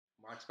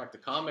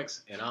Spec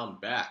Comics, and I'm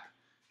back.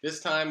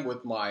 This time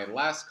with my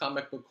last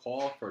comic book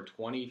haul for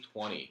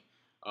 2020.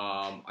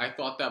 I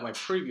thought that my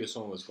previous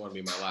one was going to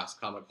be my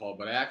last comic haul,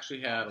 but I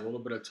actually had a little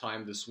bit of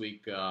time this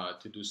week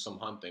to do some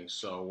hunting.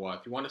 So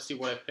if you want to see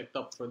what I picked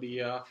up for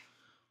the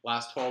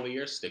last haul of the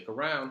year, stick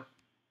around.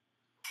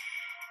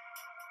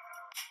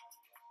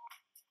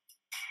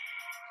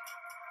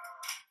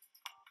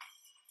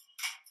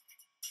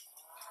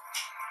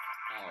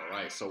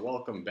 Alright, so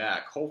welcome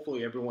back.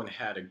 Hopefully everyone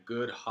had a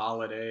good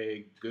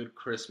holiday, good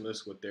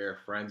Christmas with their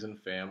friends and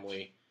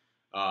family.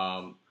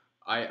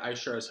 I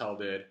sure as hell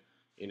did.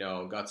 You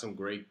know, got some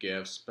great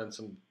gifts, spent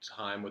some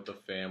time with the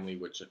family,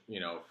 which, you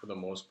know, for the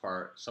most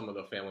part, some of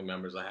the family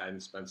members I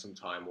hadn't spent some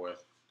time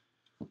with,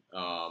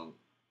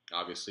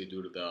 obviously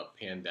due to the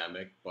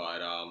pandemic,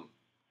 but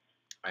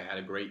I had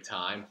a great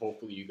time.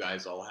 Hopefully you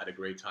guys all had a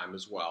great time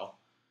as well.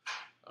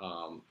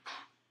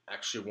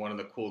 Actually, one of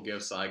the cool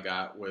gifts I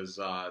got was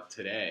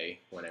today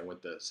when I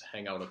went to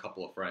hang out with a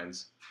couple of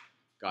friends.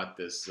 Got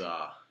this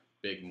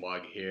big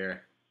mug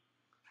here,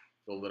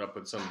 filled it up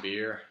with some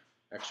beer.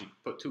 Actually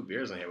put 2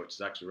 beers in here, which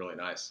is actually really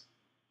nice.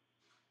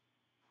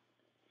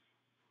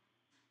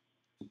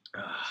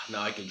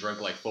 Now I can drink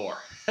like 4.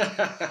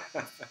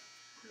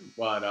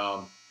 But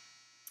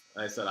like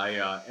I said,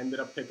 I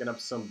ended up picking up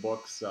some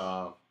books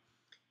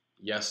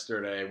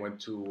yesterday. I went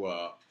to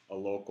a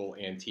local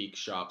antique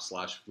shop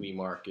 / flea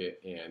market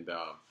and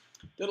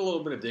did a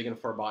little bit of digging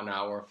for about an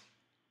hour.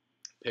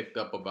 Picked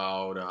up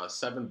about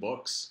 7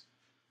 books.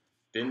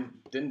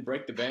 Didn't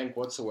break the bank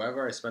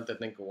whatsoever. I spent, I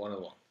think, one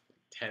of them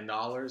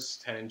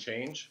 $10, 10 and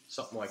change,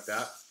 something like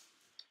that.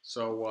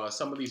 So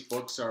some of these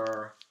books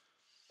are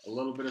a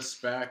little bit of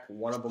spec.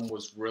 One of them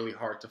was really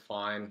hard to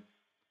find,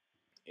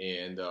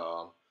 and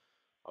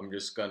I'm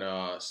just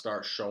gonna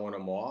start showing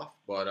them off.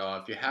 But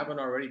if you haven't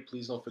already,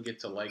 please don't forget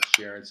to like,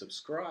 share, and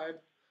subscribe.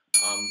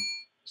 I'm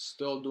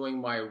still doing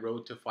my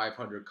Road to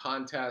 500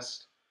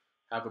 contest.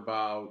 Have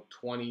about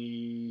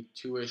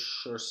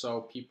 22-ish or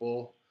so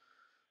people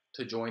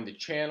to join the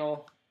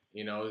channel,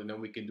 you know, and then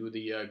we can do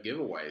the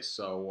giveaway.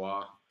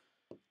 So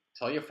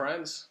tell your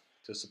friends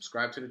to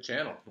subscribe to the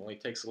channel. It only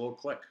takes a little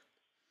click.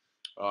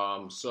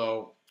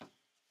 So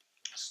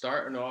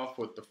starting off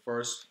with the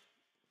first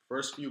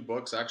few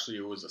books. Actually,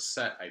 it was a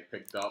set I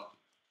picked up,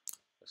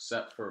 a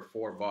set for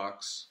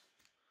 $4.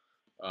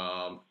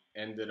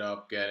 Ended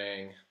up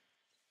getting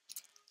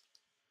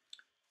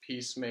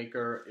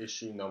Peacemaker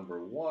issue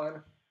number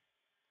 1.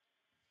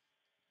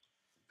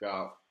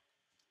 Got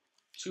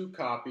 2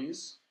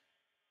 copies.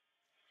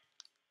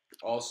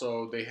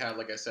 Also, they had,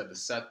 like I said, the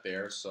set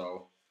there,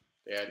 so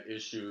they had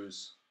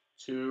issues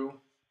 2,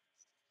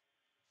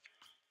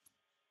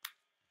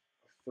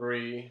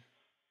 3,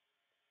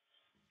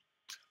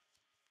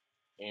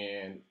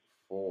 and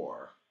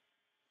 4.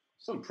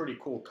 Some pretty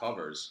cool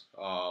covers.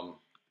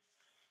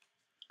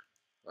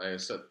 Like I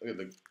said,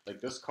 like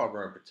this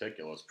cover in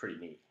particular is pretty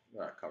neat.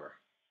 Look at that cover.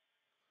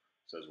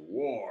 It says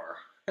 "War."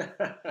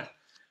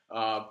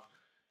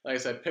 Like I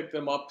said, picked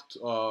them up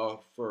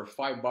for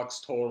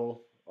 $5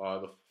 total.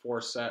 The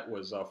 4 set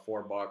was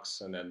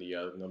 $4, and then the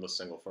another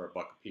single for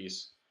 $1 a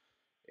piece.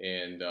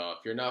 And if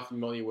you're not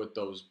familiar with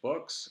those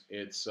books,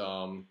 it's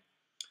so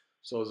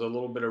there's a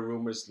little bit of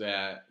rumors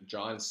that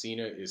John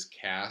Cena is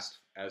cast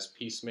as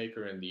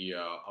Peacemaker in the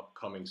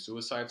upcoming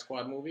Suicide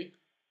Squad movie.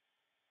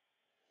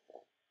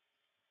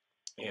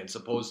 And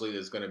supposedly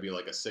there's going to be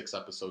like a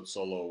 6-episode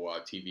solo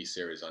TV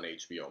series on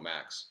HBO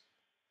Max.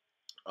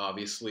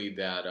 Obviously,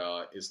 that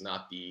is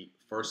not the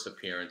first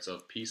appearance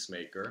of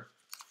Peacemaker.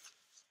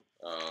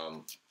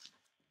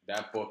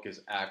 That book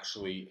is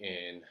actually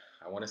in,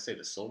 I want to say,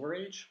 the Silver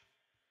Age.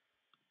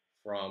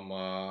 From,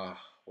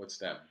 what's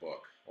that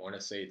book? I want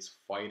to say it's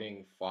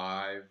Fighting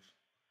 5,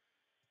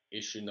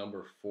 issue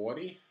number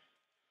 40.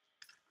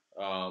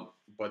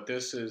 But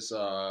this is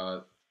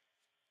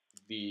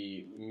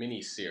the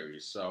mini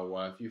series. So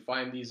if you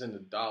find these in the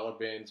dollar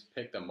bins,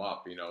 pick them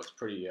up. You know, it's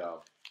pretty.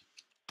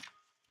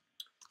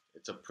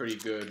 It's a pretty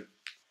good.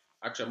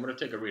 Actually, I'm gonna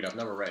take a read. I've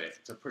never read it.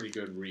 It's a pretty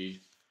good read,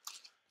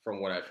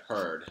 from what I've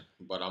heard.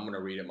 But I'm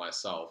gonna read it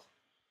myself.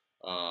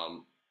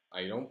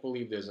 I don't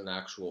believe there's an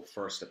actual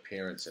first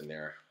appearance in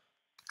there.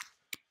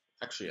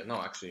 Actually,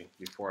 no. Actually,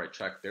 before I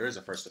check, there is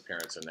a first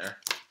appearance in there.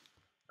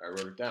 I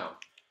wrote it down.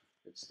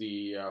 It's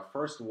the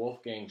first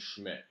Wolfgang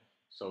Schmidt.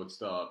 So it's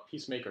the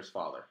Peacemaker's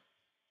father.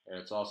 And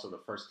it's also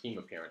the first team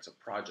appearance of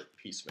Project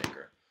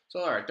Peacemaker. So,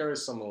 alright, there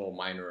is some little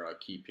minor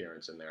key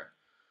appearance in there.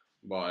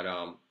 But,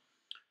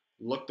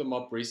 looked them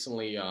up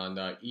recently on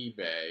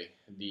eBay.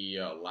 The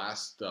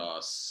last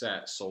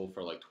set sold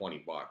for like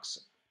 $20.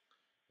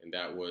 And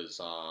that was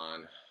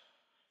on,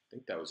 I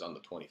think that was on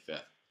the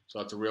 25th. So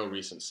that's a real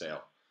recent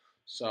sale.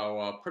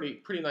 So,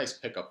 pretty nice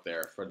pickup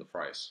there for the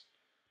price.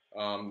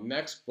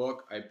 Next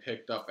book I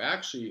picked up,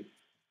 actually,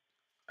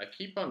 I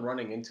keep on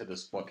running into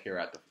this book here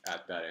at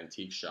that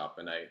antique shop,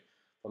 and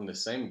from the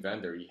same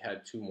vendor, he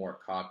had 2 more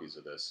copies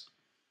of this.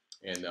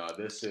 And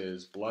this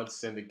is Blood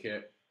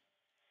Syndicate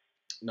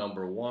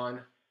number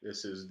 1.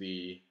 This is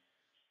the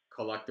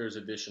collector's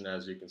edition,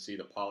 as you can see,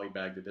 the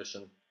polybagged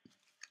edition.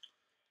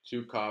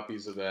 2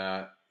 copies of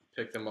that.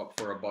 Picked them up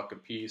for $1 a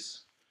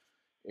piece,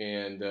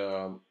 and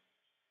I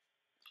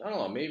don't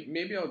know.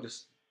 Maybe I'll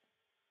just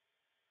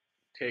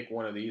take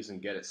one of these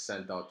and get it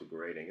sent out to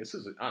grading. This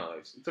is I don't know.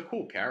 It's a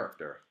cool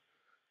character.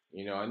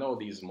 I know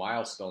these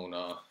milestone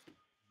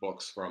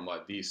books from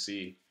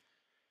DC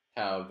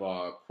have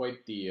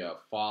quite the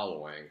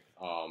following.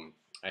 I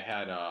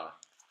had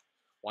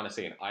want to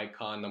say an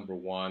icon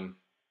 #1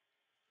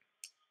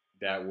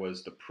 that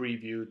was the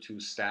preview to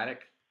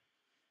Static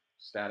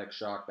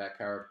Shock, that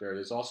character.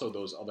 There's also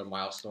those other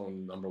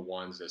milestone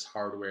 #1s. There's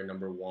Hardware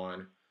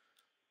 #1,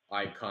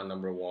 Icon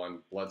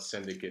 #1, Blood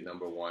Syndicate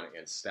 #1,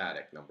 and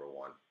Static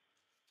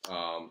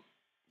 #1.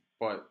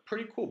 But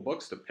pretty cool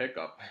books to pick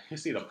up. You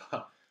see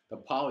the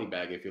poly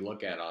bag, if you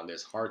look at it, on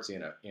there's hearts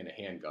and a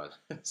handgun.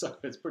 So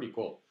it's pretty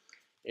cool.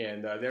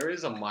 And there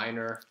is a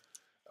minor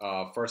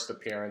first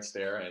appearance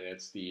there, and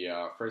it's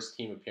the first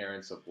team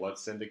appearance of Blood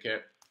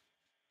Syndicate,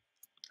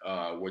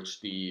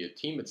 which the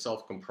team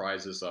itself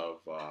comprises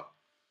of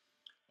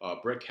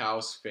Brick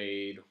House,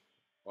 Fade,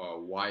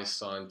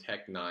 Y-Sun,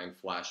 Tech 9,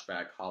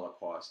 Flashback,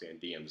 Holocaust,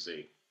 and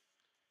DMZ.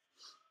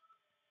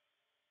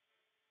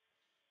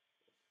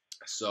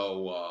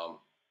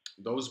 So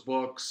those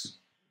books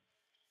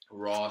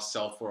raw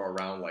sell for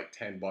around like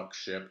 $10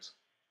 shipped,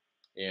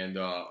 and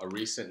a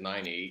recent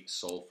 9.8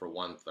 sold for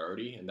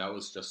 $130, and that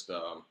was just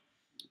a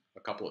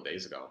couple of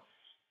days ago.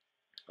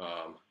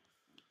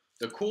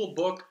 The cool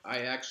book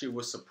I actually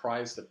was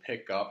surprised to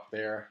pick up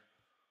there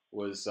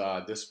was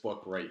this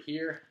book right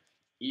here,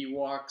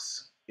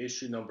 Ewoks,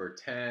 issue number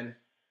 10.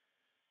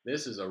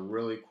 This is a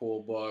really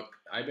cool book.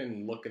 I've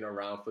been looking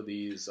around for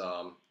these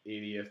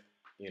 80th,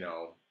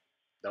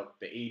 the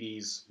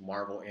 80s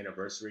Marvel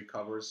anniversary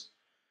covers.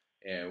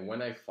 And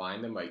when I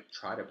find them, I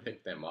try to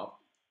pick them up.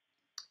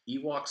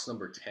 Ewoks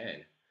number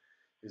 10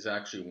 is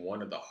actually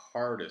one of the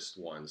hardest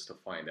ones to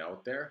find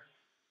out there.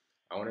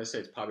 I want to say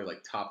it's probably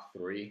like top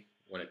 3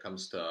 when it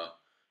comes to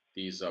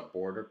these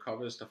border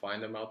covers to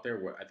find them out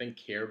there. I think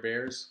Care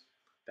Bears,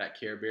 that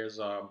Care Bears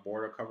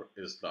border cover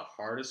is the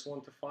hardest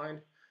one to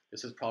find.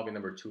 This is probably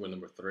number 2 and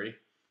number 3.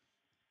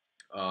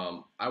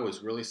 I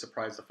was really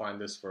surprised to find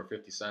this for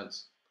 50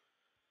 cents.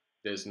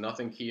 There's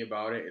nothing key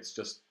about it. It's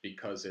just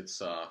because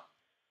it's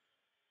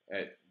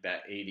at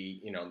that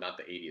 80, not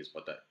the 80s,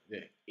 but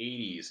the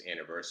 80s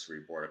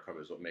anniversary border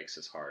cover is what makes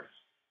this hard.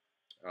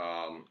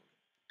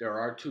 There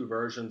are 2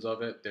 versions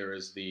of it. There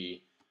is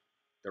the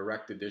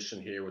direct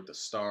edition here with the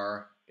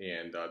star,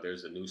 and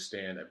there's a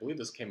newsstand. I believe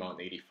this came out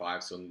in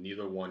 '85, so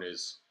neither one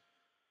is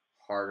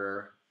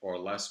harder or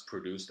less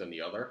produced than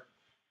the other.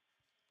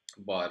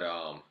 But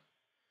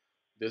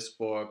this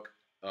book,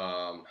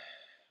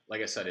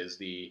 like I said, is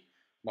the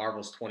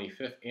Marvel's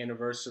 25th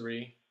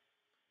anniversary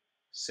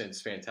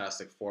since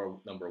Fantastic Four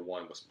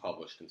 #1 was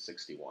published in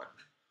 '61.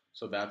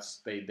 So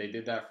they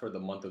did that for the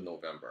month of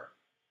November.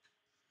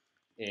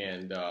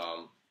 And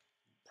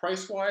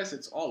price-wise,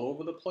 it's all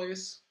over the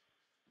place.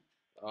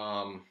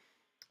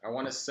 I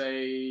want to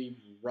say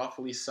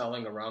roughly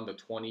selling around the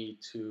 $20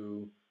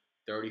 to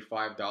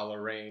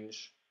 $35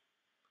 range.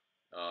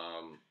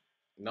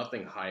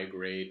 Nothing high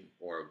grade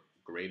or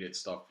graded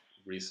stuff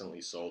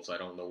recently sold, so I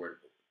don't know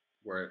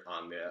where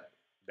on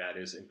that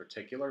is in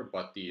particular.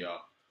 But the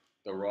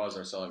raws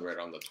are selling right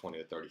around the $20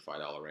 to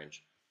 $35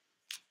 range.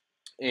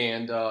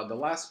 And the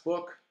last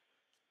book,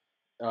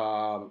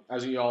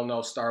 as you all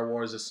know, Star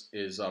Wars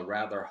is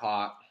rather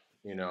hot.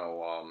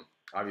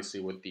 Obviously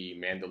with the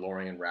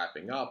Mandalorian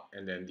wrapping up,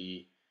 and then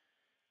the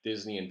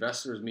Disney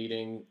investors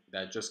meeting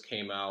that just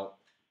came out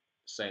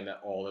saying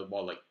that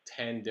like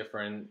 10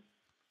 different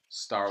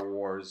Star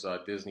Wars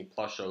Disney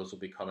Plus shows will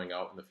be coming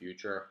out in the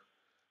future.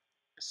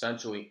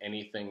 Essentially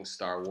anything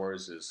Star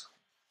Wars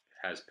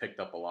has picked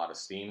up a lot of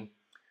steam.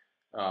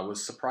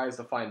 Was surprised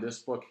to find this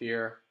book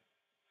here.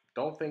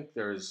 Don't think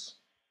there's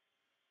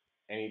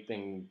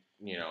anything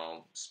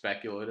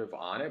speculative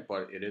on it,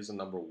 but it is a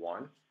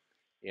 #1.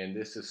 And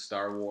this is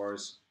Star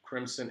Wars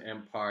Crimson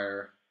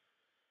Empire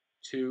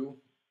 2,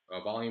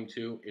 Volume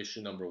 2,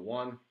 issue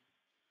 #1.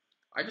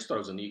 I just thought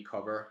it was a neat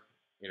cover.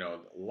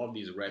 Love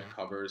these red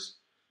covers.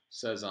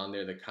 Says on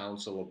there, the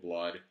Council of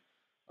Blood.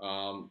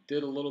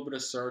 Did a little bit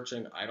of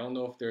searching. I don't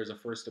know if there's a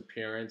first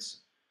appearance.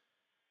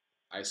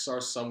 I saw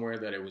somewhere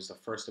that it was the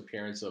first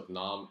appearance of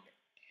Nom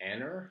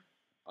Anner.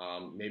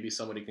 Maybe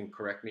somebody can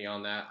correct me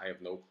on that. I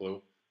have no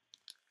clue.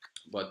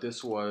 But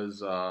this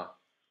was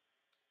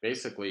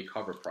basically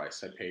cover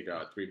price. I paid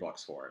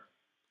 $3 for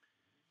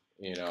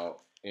it.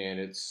 And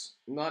it's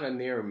not a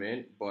near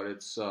mint, but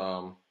it's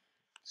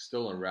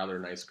still in rather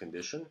nice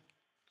condition.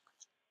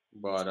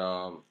 But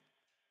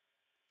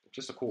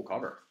just a cool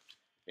cover,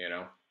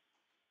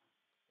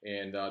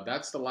 And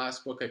that's the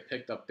last book I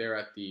picked up there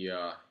at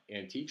the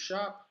antique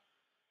shop.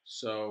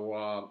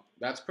 So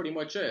that's pretty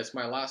much it. It's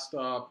my last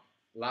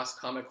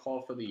comic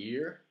haul for the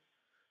year.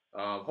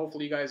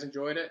 Hopefully you guys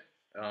enjoyed it.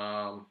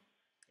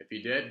 If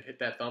you did, hit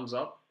that thumbs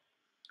up.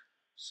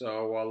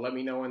 So let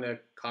me know in the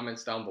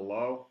comments down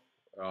below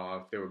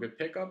if they were good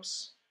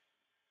pickups.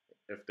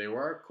 If they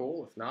were,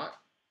 cool. If not,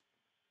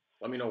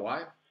 let me know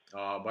why.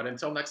 But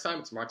until next time,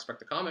 it's Mark Spec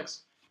the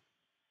Comics.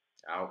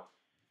 Out.